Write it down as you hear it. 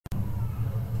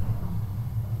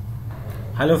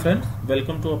Hello friends,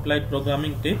 welcome to Applied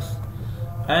Programming Tips,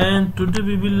 and today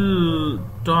we will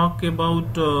talk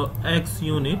about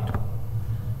xUnit.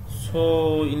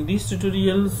 So in these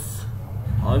tutorials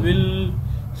I will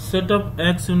set up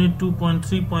xUnit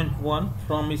 2.3.1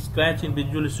 from scratch in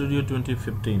Visual Studio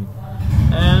 2015,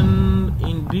 and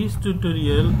in this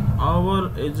tutorial our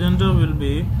agenda will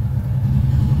be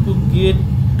to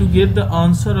get the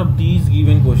answer of these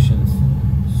given questions.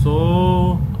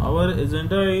 So our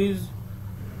agenda is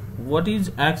what is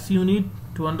xUnit,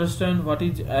 to understand what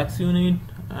is xUnit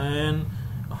and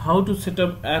how to set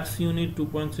up xUnit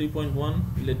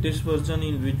 2.3.1 latest version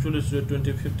in Visual Studio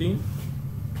 2015,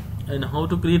 and how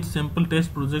to create simple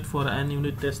test project for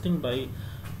NUnit testing by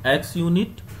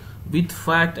xUnit with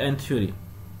fact and theory.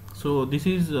 So this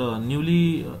is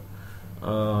newly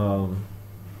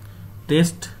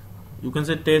test, you can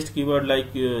say test keyword,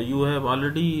 like you have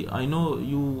already, I know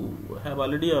you have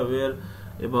already aware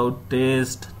about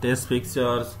test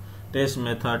fixtures, test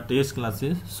method, test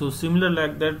classes. So similar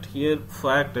like that here,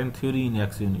 fact and theory in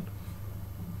xUnit.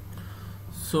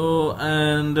 So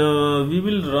and we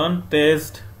will run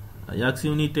test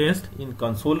xUnit test in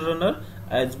console runner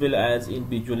as well as in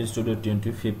Visual Studio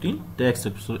 2015 text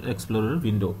explorer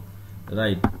window,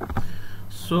 right?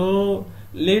 So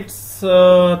let's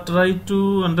try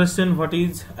to understand what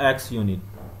is xUnit.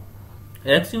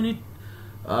 xUnit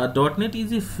 .NET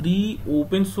is a free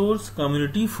open source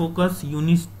community focused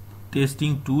unit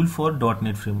testing tool for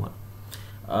 .NET framework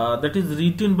that is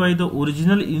written by the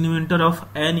original inventor of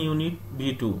NUnit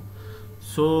v2.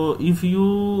 So if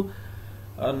you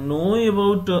know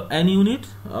about NUnit,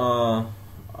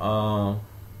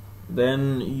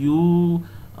 then you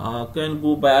can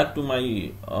go back to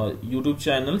my YouTube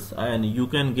channels and you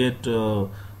can get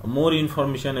more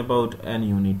information about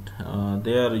NUnit.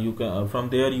 There you can from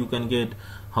there you can get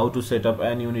how to set up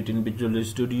NUnit in Visual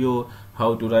Studio,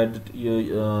 how to write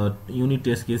unit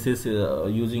test cases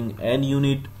using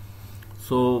NUnit.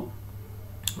 So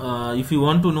if you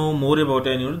want to know more about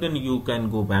NUnit, then you can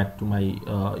go back to my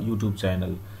YouTube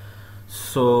channel.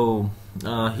 So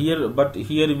here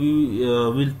we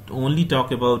will only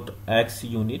talk about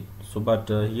xUnit. So but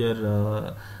here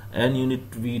NUnit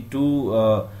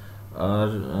v2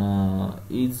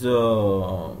 is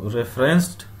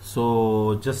referenced.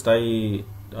 So just I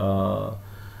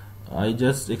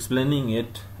just explaining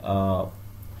it. The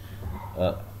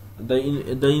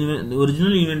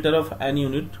original inventor of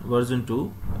NUnit version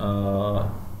 2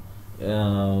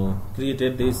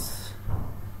 created this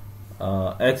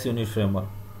xUnit framework.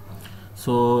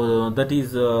 So that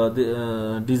is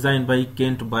designed by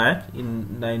Kent Beck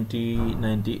in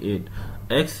 1998.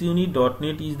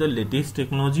 xUnit.NET is the latest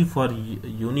technology for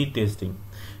unit testing.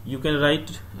 You can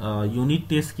write unit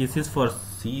test cases for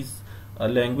C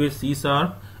language, C#, F#,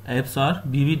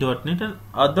 VB.NET and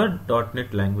other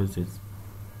 .NET languages.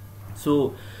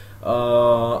 So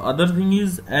other thing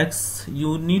is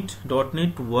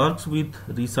xUnit.NET works with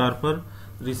ReSharper.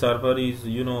 ReSharper is,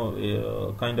 you know,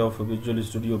 kind of a Visual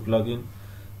Studio plugin.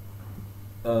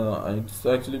 It's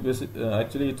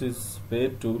actually it is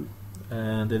paid tool,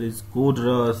 and there is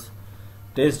CodeRush,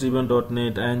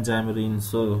 TestDriven.NET and Xamarin.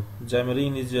 So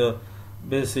Xamarin is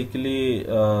basically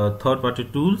third-party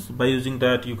tools. By using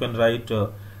that you can write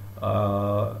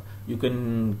you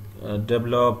can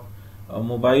develop a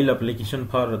mobile application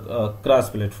for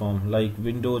cross-platform like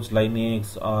Windows,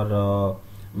 Linux or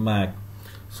Mac.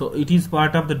 So it is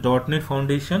part of the .NET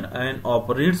Foundation and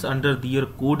operates under their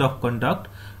code of conduct.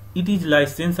 It is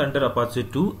licensed under Apache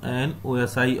 2 and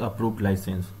OSI approved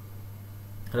license,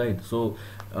 right? So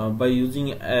by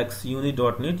using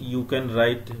xUnit.NET you can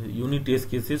write unit test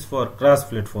cases for cross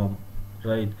platform,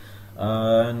 right?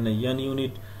 And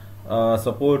NUnit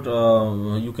support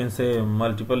you can say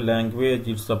multiple language,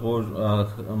 it support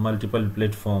multiple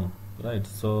platform, right?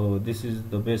 So this is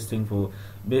the best thing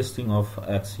of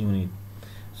xUnit.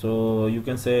 So you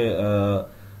can say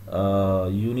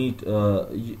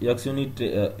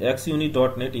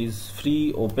xUnit.NET is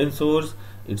free open source.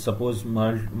 It supports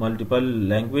multiple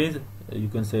language. You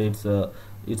can say it's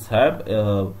have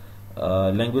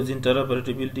language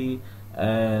interoperability,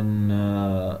 and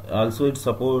also it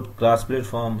support cross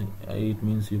platform. It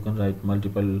means you can write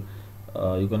multiple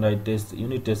you can write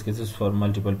unit test cases for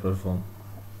multiple platform.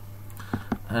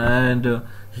 And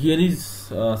here is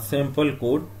sample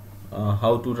code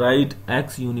how to write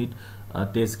xUnit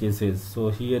test cases. So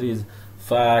here is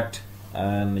fact,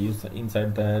 and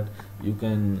inside that you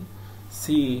can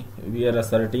see we are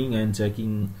asserting and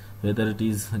checking whether it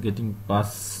is getting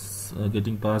pass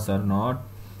or not.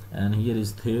 And here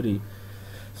is theory.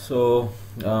 So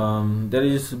there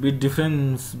is big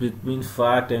difference between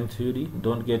fact and theory.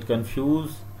 Don't get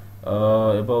confused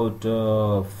about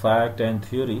fact and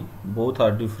theory. Both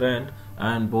are different,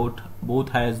 and both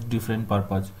has different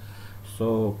purpose.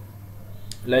 So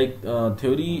like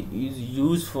theory is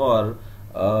used for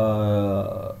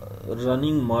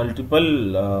running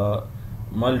multiple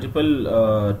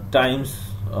times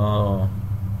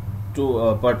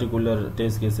to particular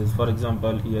test cases. For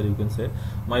example, here you can say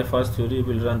my first theory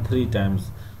will run 3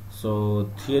 times. So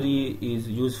theory is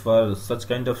used for such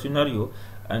kind of scenario,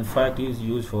 and fact is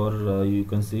used for you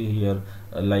can see here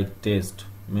like test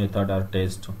method or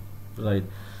test, right?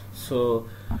 So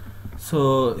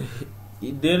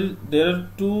there are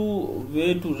two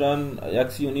way to run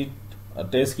xUnit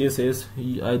test cases.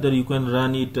 Either you can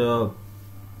run it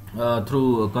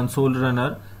through console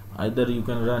runner, either you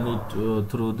can run it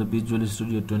through the Visual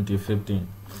Studio 2015.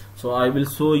 So I will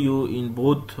show you in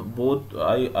both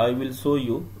I will show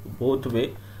you both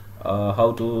way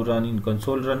how to run in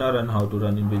console runner and how to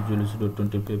run in Visual Studio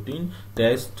 2015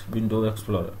 test window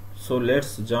explorer. So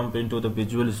let's jump into the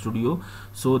Visual Studio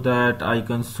so that I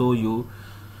can show you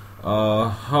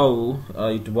how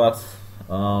it works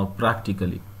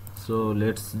practically. So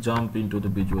let's jump into the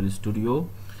Visual Studio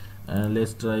and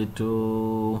let's try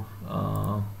to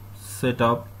set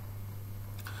up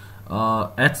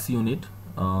xUnit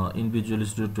in Visual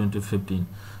Studio 2015.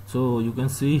 So you can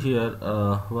see here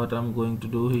what I'm going to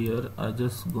do here. I'm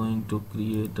just going to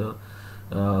create a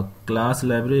class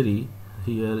library.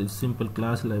 Here it's simple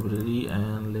class library,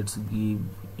 and let's give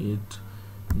it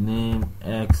name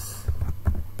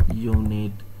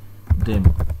xUnit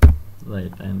demo,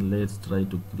 right? And let's try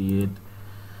to create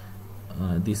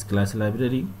this class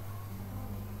library,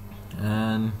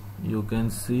 and you can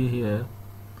see here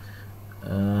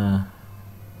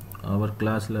our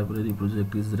class library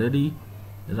project is ready,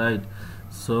 right?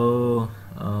 So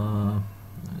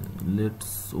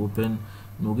let's open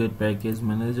NuGet package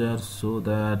manager so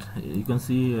that you can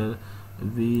see here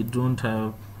we don't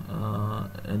have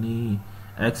any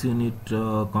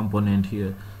xUnit component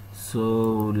here.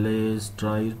 So let's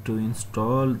try to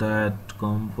install that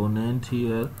component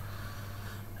here,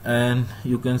 and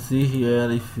you can see here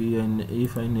if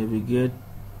I navigate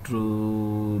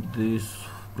to this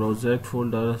project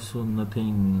folder, so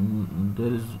nothing,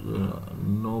 there is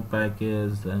no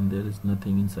package and there is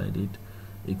nothing inside it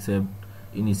except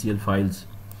initial files.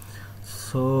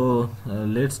 So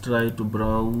let's try to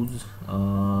browse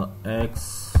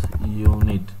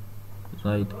xUnit,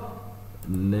 right?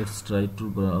 Let's try to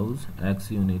browse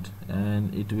xUnit,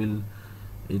 and it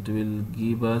will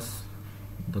give us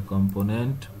the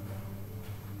component.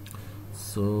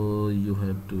 So you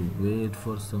have to wait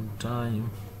for some time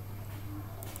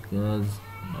because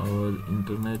our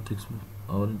internet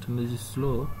is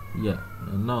slow. Yeah,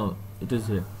 now it is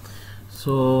here.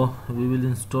 So we will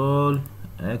install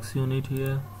xUnit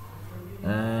here,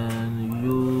 and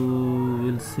you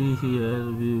will see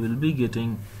here we will be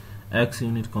getting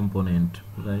xUnit component,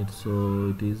 right? So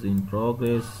it is in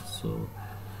progress. So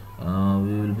we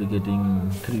will be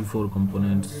getting 3-4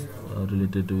 components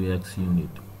related to xUnit,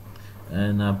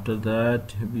 and after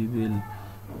that we will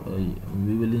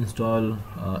install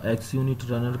xUnit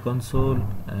runner console,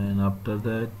 and after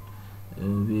that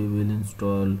we will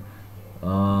install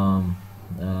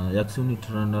xUnit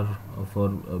runner for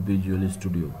Visual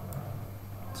Studio.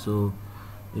 So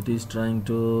it is trying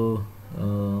to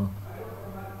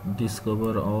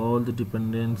discover all the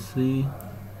dependency.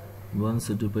 Once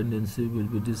the dependency will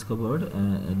be discovered,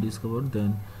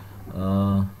 then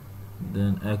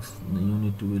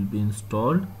xUnit will be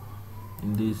installed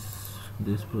in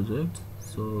this project.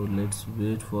 So let's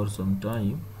wait for some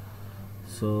time.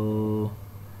 So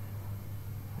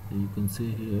you can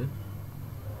see here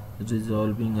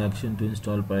resolving action to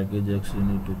install package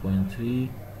xUnit 2.3,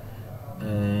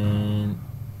 and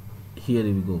here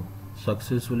we go,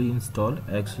 successfully installed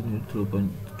xUnit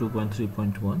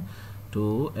 2.3.1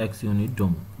 to xUnit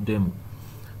demo.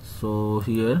 So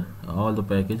here all the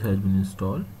package has been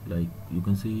installed, like you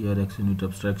can see here xUnit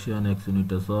abstraction,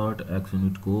 xUnit assert,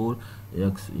 xUnit core,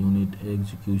 xUnit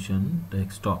execution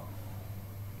desktop,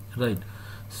 right?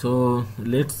 So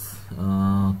let's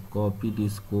copy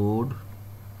this code.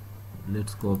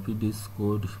 Let's copy this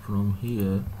code from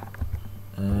here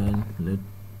and let's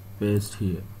paste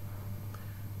here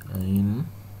in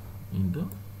the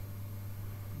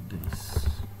this,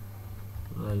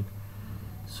 right?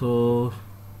 So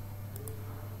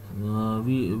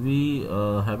we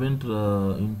haven't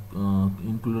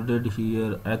included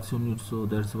here xUnit, so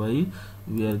that's why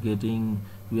we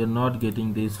are not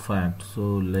getting this fact. So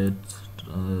let's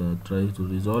try to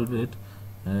resolve it,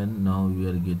 and now we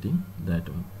are getting that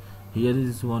one. Here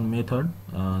is one method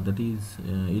that is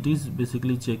it is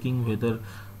basically checking whether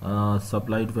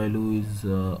supplied value is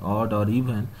odd or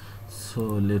even. So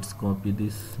let's copy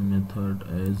this method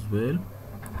as well,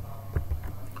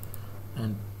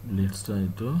 and let's try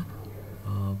to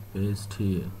paste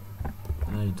here,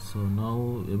 right? So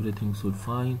now everything should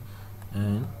fine,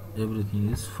 and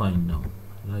everything is fine now,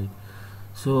 right?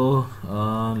 So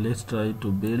let's try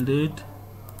to build it,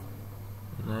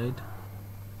 right?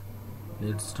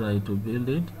 Let's try to build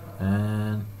it,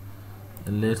 and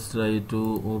let's try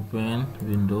to open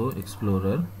Window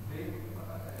Explorer,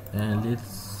 and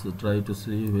let's try to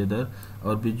see whether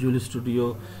our Visual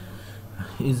Studio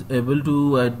is able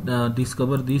to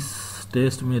discover this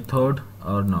test method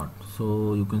or not.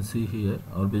 So you can see here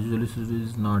our Visual Studio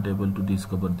is not able to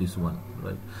discover this one,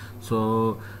 right?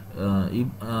 So if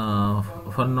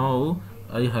for now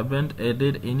I haven't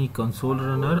added any console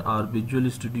runner or Visual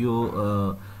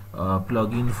Studio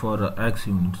plugin for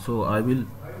xUnit. So I will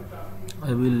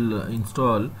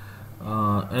install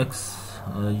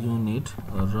xUnit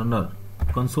runner,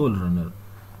 console runner,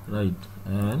 right?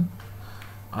 And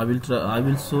I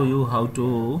will show you how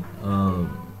to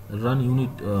run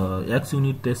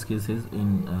xUnit test cases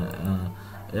in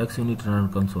xUnit runner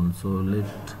console. So let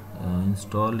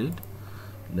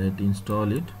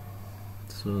install it.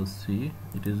 So see,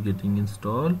 it is getting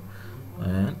installed,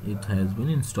 and it has been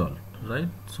installed, right?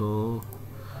 So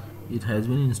it has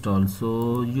been installed.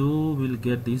 So you will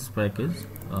get this package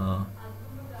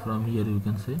from here. You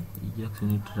can say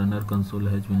xUnit runner console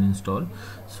has been installed.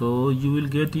 So you will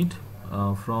get it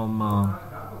from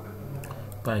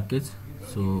package.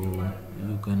 So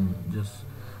you can just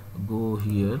go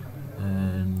here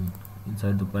and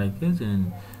inside the package,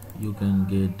 and you can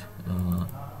get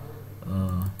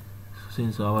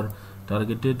since our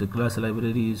targeted class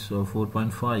library is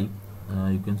 4.5,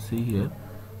 you can see here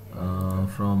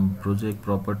from project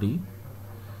property.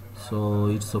 So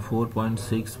it's a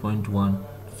 4.6.1.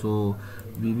 so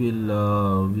we will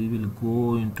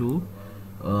go into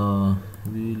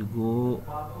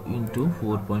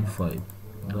 4.5,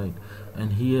 right?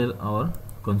 And here our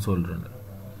console runner,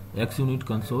 xUnit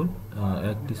console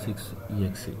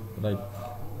 86exe, right?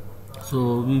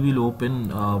 So we will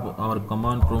open our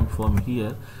command prompt from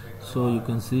here. So you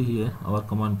can see here our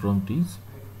command prompt is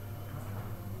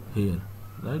here,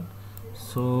 right?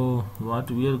 So what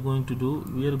we are going to do,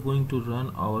 we are going to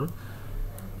run our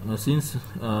since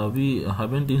we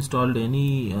haven't installed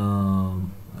any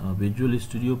Visual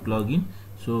Studio plugin,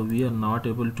 so we are not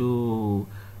able to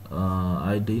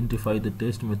identify the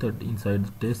test method inside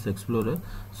the test explorer.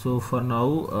 So for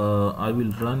now I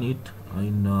will run it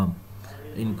in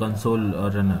console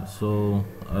runner. So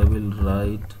I will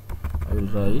write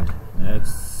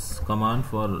x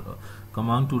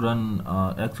command to run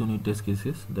xUnit test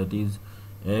cases, that is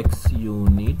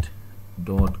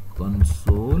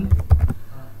xUnit.console,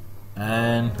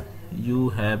 and you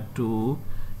have to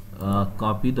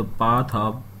copy the path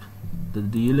of the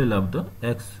DLL of the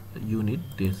xUnit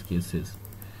test cases.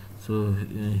 So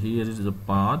here is the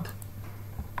path.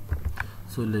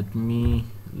 So let me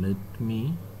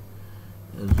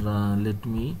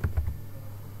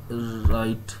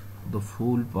write the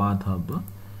full path of the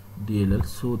DLL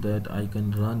so that I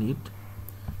can run it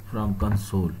from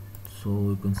console. So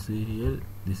you can see here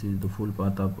this is the full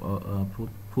path of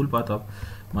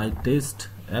my test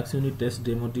xUnit test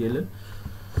demo DLL.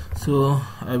 So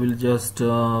I will just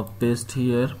paste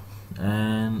here,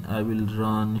 and I will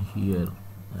run here,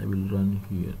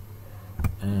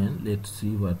 and let's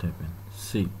see what happens.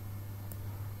 See,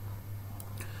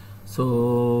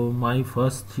 so my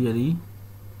first theory.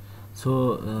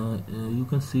 So you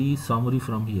can see summary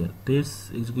from here,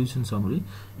 test execution summary,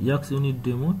 xUnit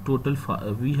demo total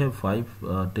we have 5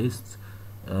 tests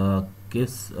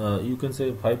case, you can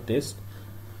say 5 tests,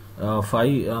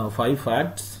 5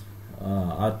 facts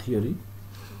are theory.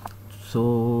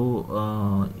 So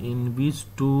in which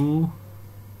two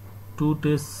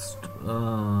tests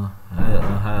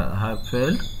have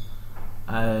failed,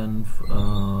 and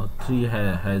 3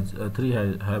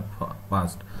 have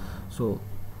passed. So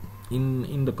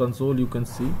in the console you can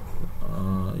see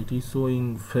it is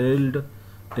showing failed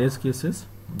test cases,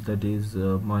 that is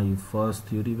my first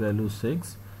theory value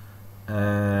 6,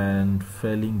 and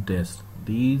failing test.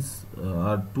 These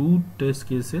are 2 test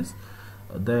cases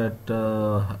that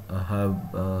have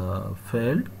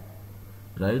failed,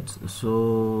 right?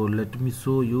 So let me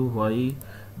show you why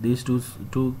these two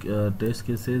test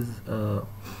cases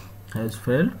has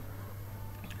failed.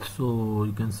 So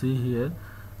you can see here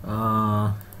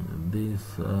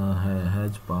this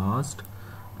has passed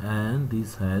and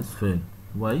this has failed.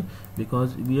 Why?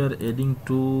 Because we are adding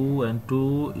 2 and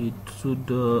 2, it should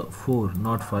 4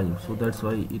 not 5, so that's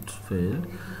why it failed.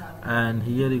 And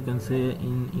here you can say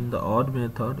in the odd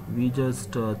method we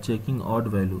just checking odd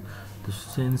value.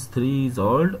 Since 3 is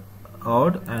odd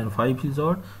and 5 is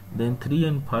odd, then 3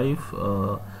 and 5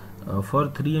 for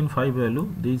 3 and 5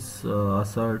 value this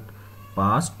assert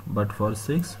passed, but for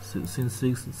 6, since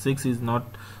 6 is not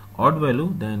odd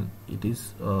value, then it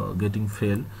is getting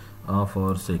fail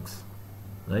for 6,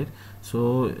 right?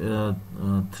 So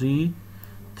 3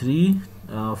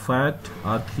 fact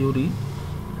or theory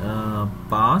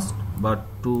passed, but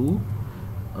 2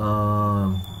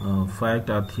 fact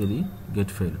or theory get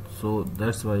failed. So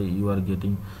that's why you are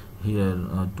getting here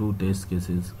 2 test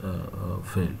cases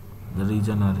failed. The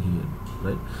reason are here,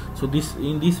 right? So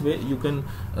in this way you can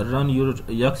run your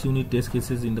xUnit test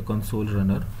cases in the console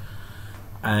runner.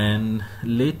 And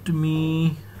let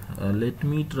me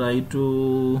try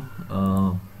to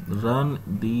run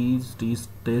these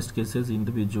test cases in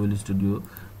the Visual Studio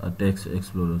Text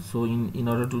Explorer. So in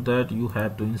order to that, you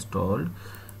have to install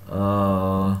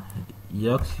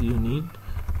xUnit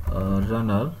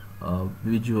runner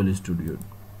Visual Studio.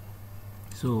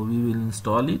 So we will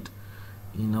install it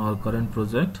in our current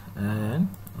project, and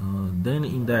then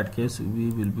in that case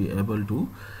we will be able to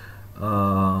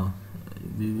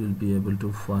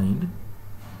find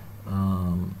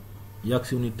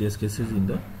xUnit test cases in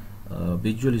the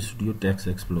Visual Studio Text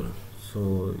Explorer.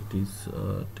 So it is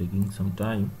taking some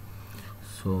time,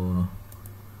 so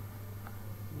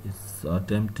it's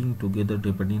attempting to gather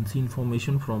dependency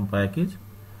information from package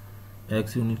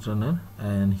xUnit runner,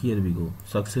 and here we go,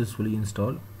 successfully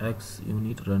install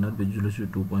xUnit runner Visual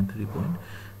Studio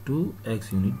 2.3.2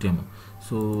 xUnit demo.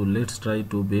 So let's try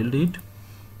to build it,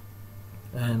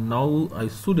 and now I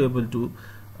should able to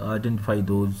identify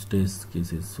those test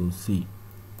cases. So see,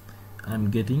 I'm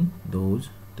getting those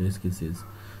test cases.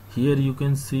 Here you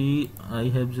can see I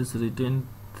have just written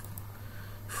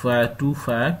 2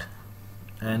 fact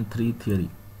and 3 theory,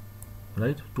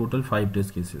 right? Total 5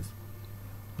 test cases,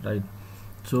 right?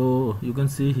 So you can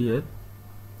see here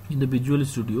in the Visual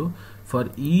Studio, for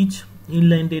each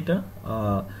inline data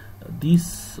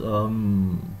this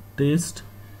test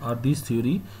or this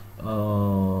theory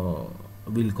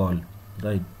will call,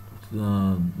 right?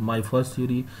 My first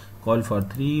theory call for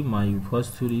 3, my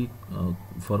first theory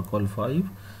for call 5,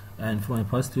 and my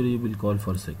first theory will call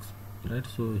for 6, right?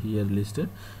 So here listed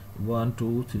 1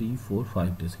 2 3 4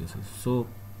 5 test cases. So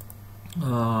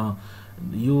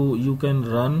you can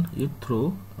run it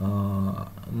through.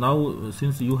 Now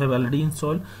since you have already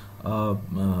installed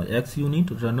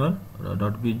xUnit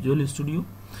runner.Visual Studio,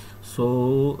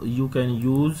 so you can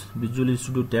use Visual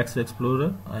Studio Text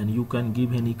Explorer, and you can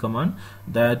give any command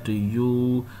that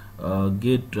you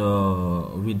get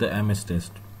with the MS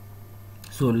test.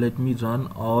 So let me run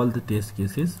all the test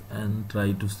cases and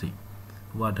try to see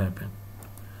what happened.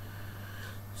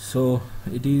 So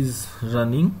it is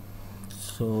running.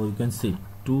 So you can see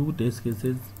 2 test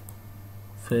cases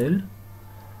failed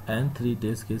and 3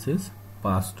 test cases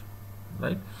passed,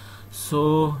 right?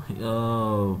 So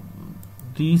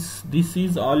this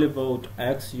is all about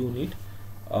xUnit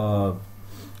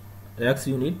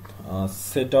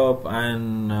setup,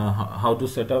 and how to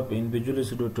set up in Visual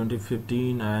Studio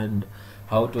 2015, and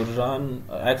how to run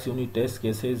xUnit test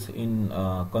cases in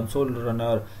console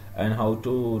runner, and how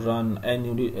to run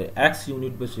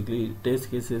xUnit basically test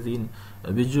cases in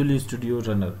Visual Studio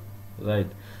runner, right?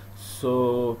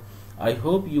 So I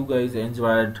hope you guys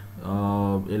enjoyed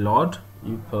a lot.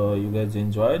 If you guys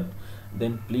enjoyed,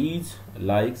 then please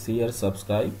like, share,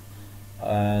 subscribe,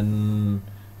 and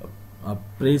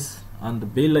press on the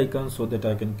bell icon so that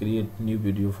I can create new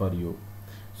video for you.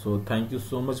 So thank you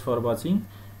so much for watching,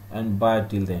 and bye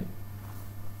till then.